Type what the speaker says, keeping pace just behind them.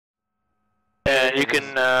And you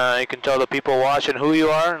can tell the people watching who you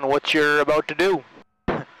are and what you're about to do.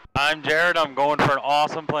 I'm Jared. I'm going for an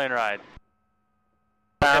awesome plane ride.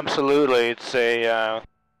 Absolutely. It's a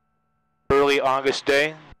early August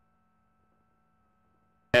day.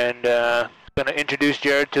 And going to introduce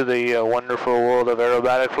Jared to the wonderful world of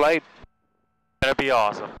aerobatic flight. It's going to be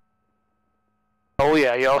awesome. Oh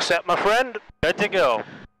yeah, you all set, my friend? Good to go.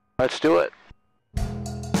 Let's do it.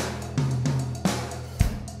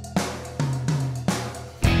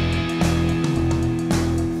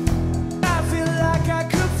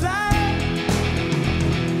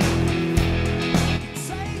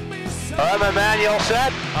 Alright, my man, you all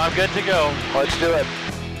set? I'm good to go. Let's do it.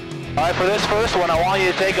 Alright, for this first one, I want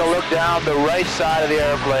you to take a look down the right side of the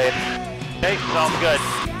airplane. Okay, sounds good.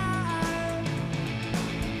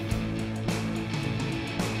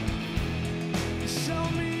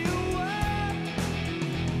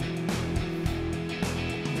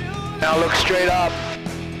 Now look straight up.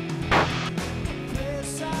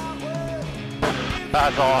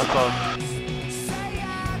 That's awesome.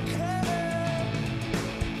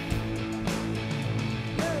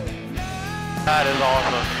 That is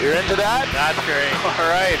awesome. You're into that? That's great.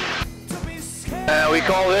 Alright. We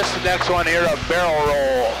call this next one here a barrel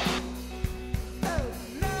roll.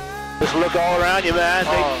 Just look all around you, man.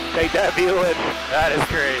 Take that view in. That is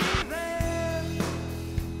great.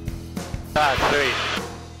 That's sweet.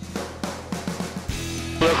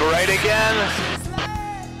 Look right again.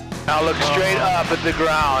 Now look straight up at the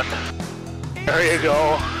ground. There you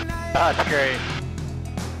go. That's great.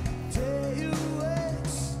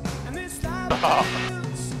 Oh,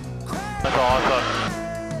 that's awesome.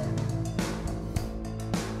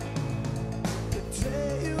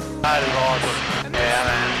 That is awesome. Yeah,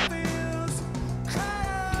 man.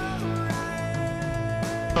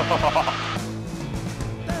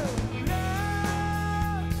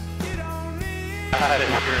 That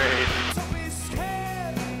is great.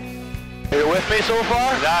 Are you with me so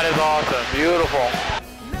far? That is awesome. Beautiful.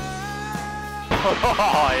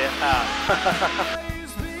 Oh, yeah.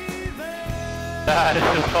 That is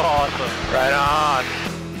awesome. Right on.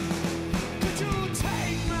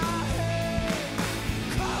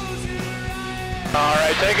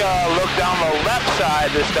 Alright, take a look down the left side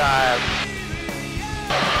this time.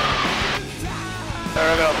 And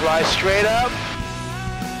we're going to fly straight up.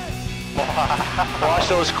 Watch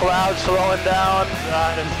those clouds slowing down.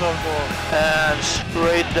 That is so cool. And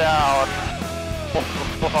straight down.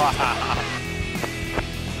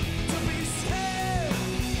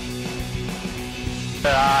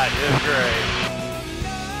 That is great.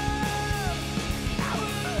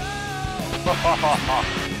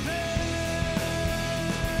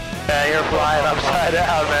 Yeah, you're flying upside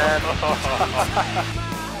down, man.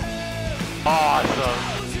 Awesome.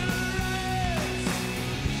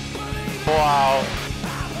 Wow.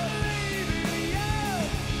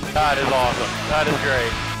 That is awesome. That is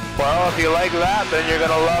great. Well, if you like that, then you're going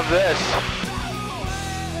to love this.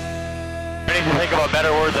 I need to think of a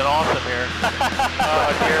better word than awesome here.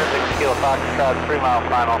 Here, 6 Kilo Foxtrot, 3 mile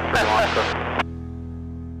final, 3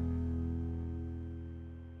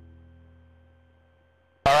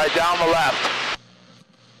 Alright, down the left.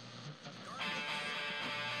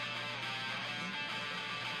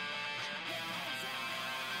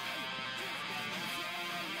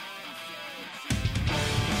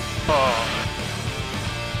 Oh.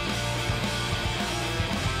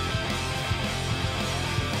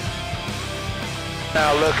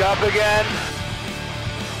 Now look up again.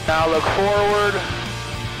 Now look forward.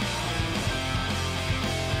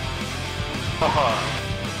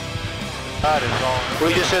 That is awesome.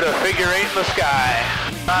 We just hit a figure 8 in the sky.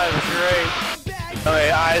 That is great.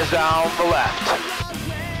 Okay, eyes down the left.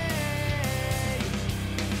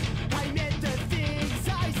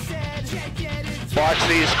 Watch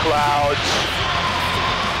these clouds.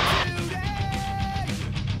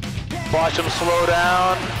 Watch them slow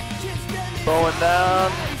down. Slowing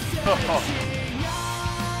down.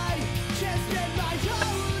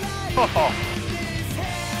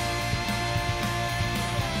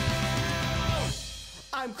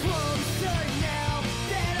 I'm closer now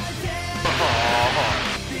than I've ever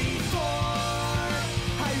before.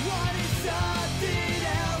 I wanted something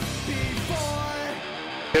else before.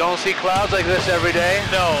 You don't see clouds like this every day?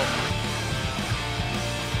 No.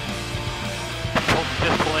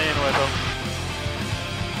 Just playing with them.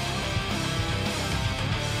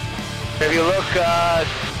 If you look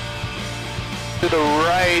to the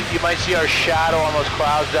right, you might see our shadow on those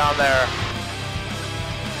clouds down there.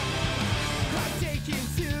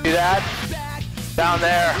 See that? Down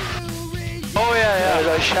there. Oh yeah, yeah.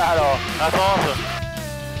 There's a shadow. That's awesome.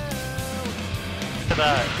 Look at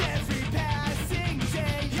that.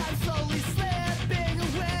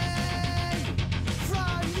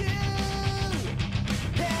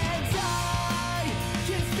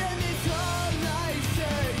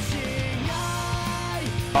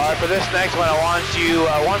 Alright, for this next one, I want you,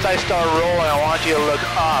 once I start rolling, I want you to look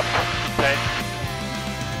up. Okay.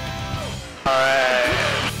 Alright,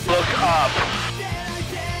 look up.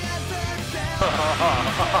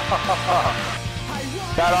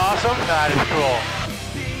 That awesome? That is cool.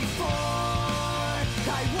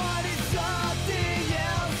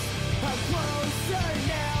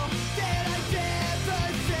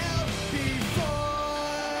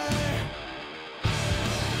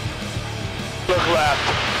 Look left.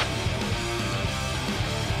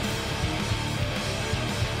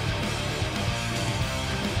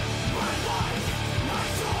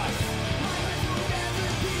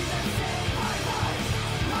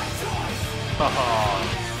 Oh,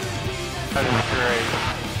 that is great.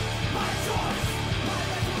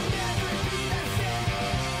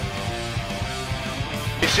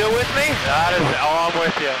 You still with me? That is, oh, I'm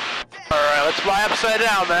with you. Alright, let's fly upside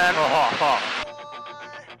down, man. Oh, wow.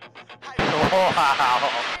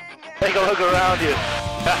 Take a look around you.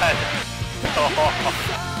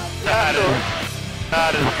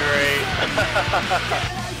 That is great.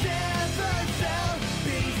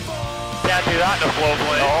 Can't do that in a flow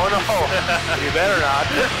plane. Oh no, you better not.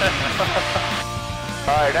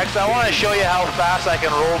 Alright, next I want to show you how fast I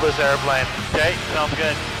can roll this airplane. Okay, sounds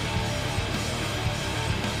good.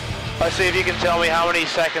 Let's see if you can tell me how many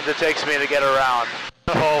seconds it takes me to get around.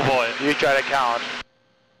 Oh boy. You try to count.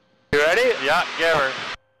 You ready? Yeah, give her.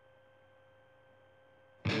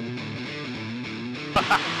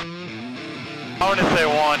 I'm gonna say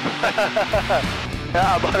 1.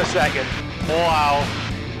 Yeah, about a second. Wow.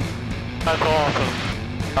 That's awesome.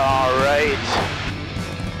 Alright.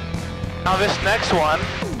 Now this next one,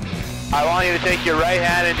 I want you to take your right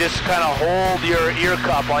hand and just kind of hold your ear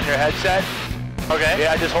cup on your headset. Okay.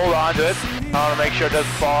 Yeah, just hold on to it. I want to make sure it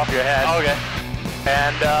doesn't fall off your head. Okay.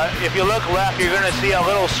 And if you look left, you're going to see a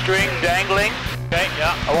little string dangling. Okay,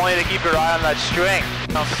 yeah. I want you to keep your eye on that string.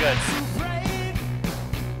 Sounds good.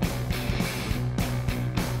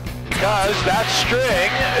 Because that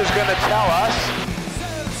string is going to tell us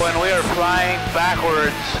when we are flying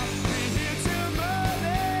backwards.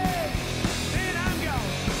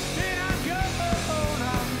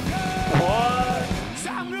 What?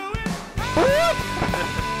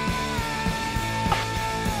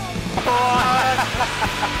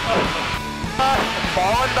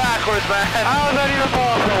 Falling backwards, man. How is that even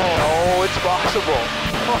possible? Oh, it's possible.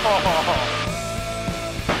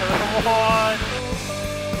 What?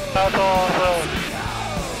 That's awesome.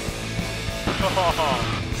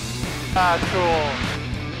 That's cool.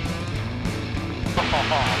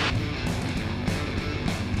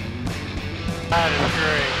 That is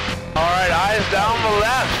great. Alright, eyes down the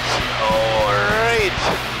left. Alright.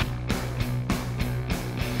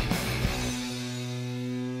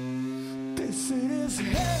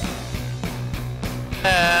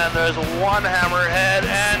 And there's 1 hammerhead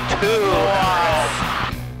and 2. Wow.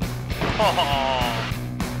 Oh.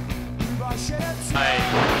 Nice.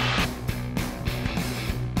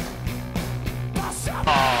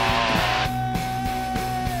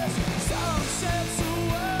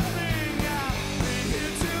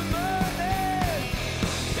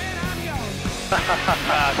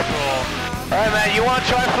 That's cool. Alright, man, you want to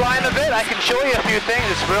try flying a bit? I can show you a few things.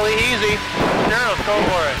 It's really easy. Sure, let's go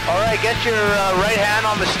for it. Alright, get your right hand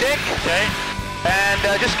on the stick. Okay. And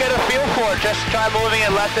just get a feel for it. Just try moving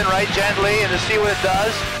it left and right gently and to see what it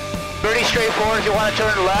does. Pretty straightforward. If you want to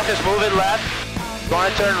turn left, just move it left. If you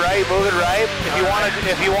want to turn right, move it right. If you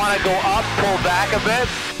want to go up, pull back a bit.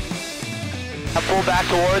 And pull back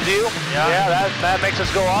towards you. Yeah. Yeah, that makes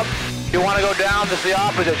us go up. If you want to go down, just the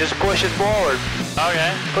opposite. Just push it forward.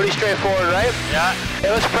 Okay. Pretty straightforward, right? Yeah.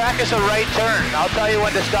 Hey, let's practice a right turn. I'll tell you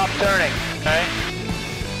when to stop turning. Okay.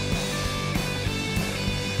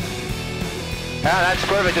 Yeah, that's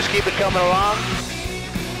perfect. Just keep it coming along.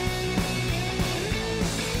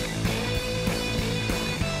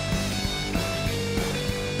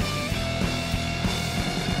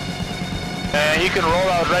 And you can roll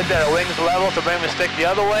out right there, wings level, to bring the stick the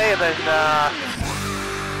other way, and then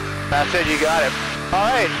that's it, you got it.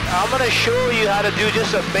 Alright, I'm going to show you how to do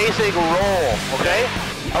just a basic roll, okay?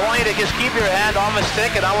 I want you to just keep your hand on the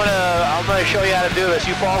stick, and I'm gonna show you how to do this.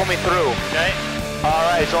 You follow me through. Okay.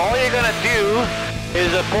 Alright, so all you're gonna do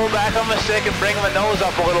is pull back on the stick and bring the nose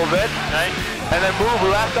up a little bit. Okay. And then move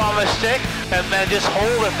left on the stick, and then just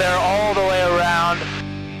hold it there all the way around.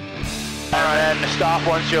 And then stop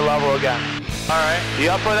once you're level again. Alright.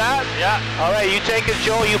 You up for that? Yeah. Alright, you take it,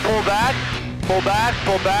 Joe, you pull back, pull back,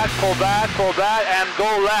 pull back, pull back, pull back, and go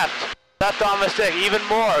left. Left on the stick, even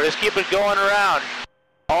more. Just keep it going around.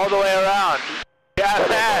 All the way around. Yeah,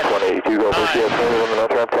 man. 182, go for shield, on the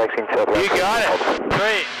north ramp, taxiing southwest. You got it.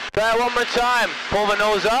 Great. Try it one more time. Pull the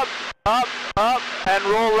nose up, up, up, and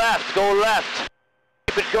roll left. Go left.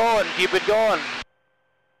 Keep it going. Keep it going.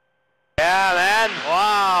 Yeah, man.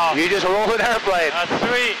 Wow. You just rolled an airplane. That's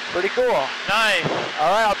sweet. Pretty cool. Nice.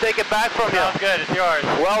 All right, I'll take it back from Sounds you. good. It's yours.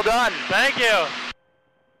 Well done. Thank you.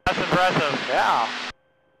 That's impressive. Yeah.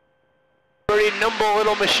 Pretty nimble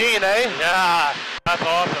little machine, eh? Yeah. That's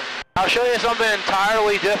awesome. I'll show you something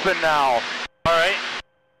entirely different now. All right.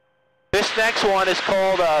 This next one is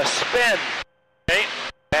called a spin. Okay.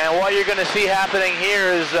 And what you're going to see happening here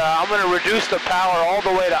is I'm going to reduce the power all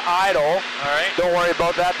the way to idle. All right. Don't worry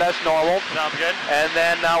about that. That's normal. Sounds good. And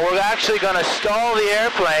then we're actually going to stall the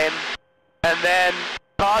airplane and then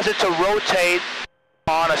cause it to rotate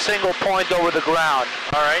on a single point over the ground.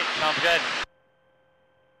 All right. Sounds good.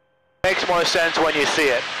 Makes more sense when you see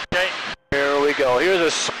it. Okay. Here we go. Here's a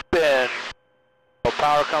spin. So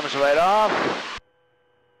power comes right off.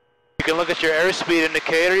 You can look at your airspeed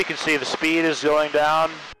indicator. You can see the speed is going down.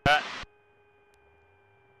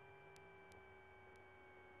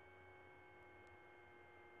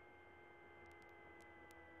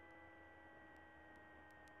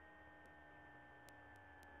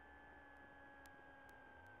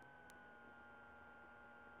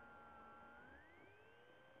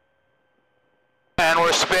 And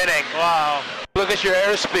we're spinning. Wow. Look at your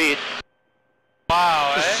airspeed.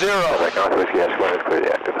 Wow, eh? 0. Northwest gas line is clearly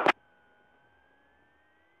active.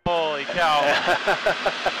 Holy cow.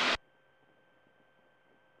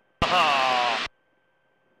 Oh.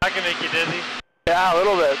 That can make you dizzy. Yeah, a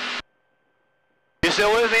little bit. You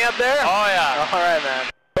still with me up there? Oh, yeah. All right, man.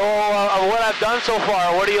 So, of what I've done so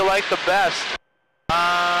far, what do you like the best?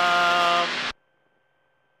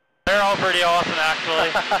 They're all pretty awesome, actually.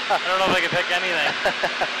 I don't know if I can pick anything.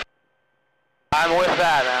 I'm with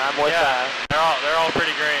that, man. I'm with that. They're all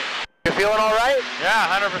pretty great. You feeling all right?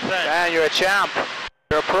 Yeah, 100%. Man, you're a champ.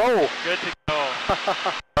 You're a pro. Good to go.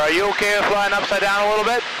 Are you okay with flying upside down a little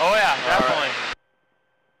bit? Oh yeah, definitely.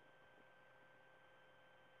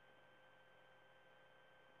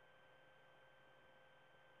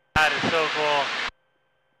 That is so cool.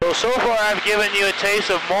 So far I've given you a taste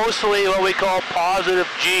of mostly what we call positive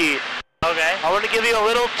G. Okay. I want to give you a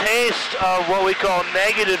little taste of what we call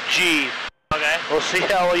negative G. Okay. We'll see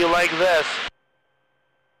how well you like this.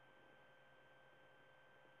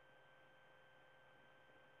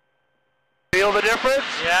 Feel the difference?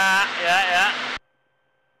 Yeah.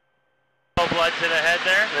 No blood to the head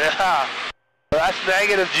there. Yeah. That's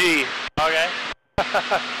negative G. Okay.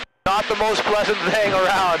 Not the most pleasant thing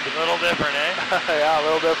around. A little different, eh? Yeah, a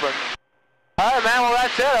little different. All right, man. Well,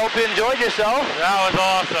 that's it. I hope you enjoyed yourself. That was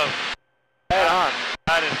awesome. Head on.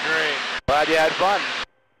 That is great. Glad you had fun.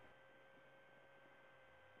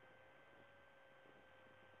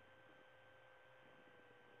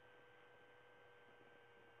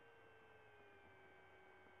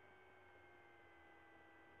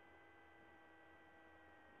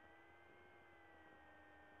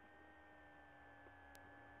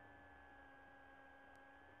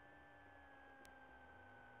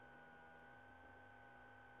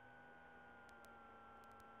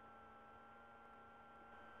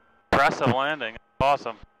 Impressive landing.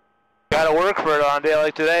 Awesome. Gotta work for it on a day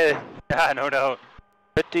like today. Yeah, no doubt.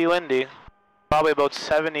 Pretty windy. Probably about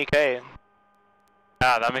 70K.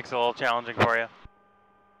 Yeah, that makes it a little challenging for you.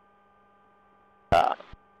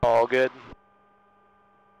 All good.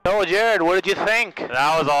 So, Jared, what did you think?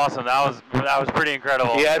 That was awesome. That was pretty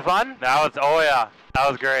incredible. You had fun? Oh yeah, that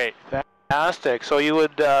was great. Fantastic. So you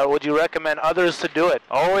would you recommend others to do it?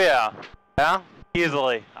 Oh yeah. Yeah?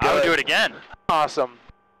 Easily. I would do it again. Awesome.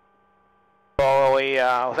 Well, we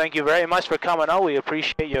thank you very much for coming out. We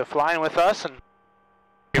appreciate you flying with us, and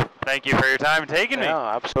Thank you for your time and taking me.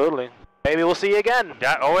 yeah, absolutely. Maybe we'll see you again.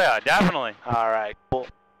 Oh yeah, definitely. All right. Cool.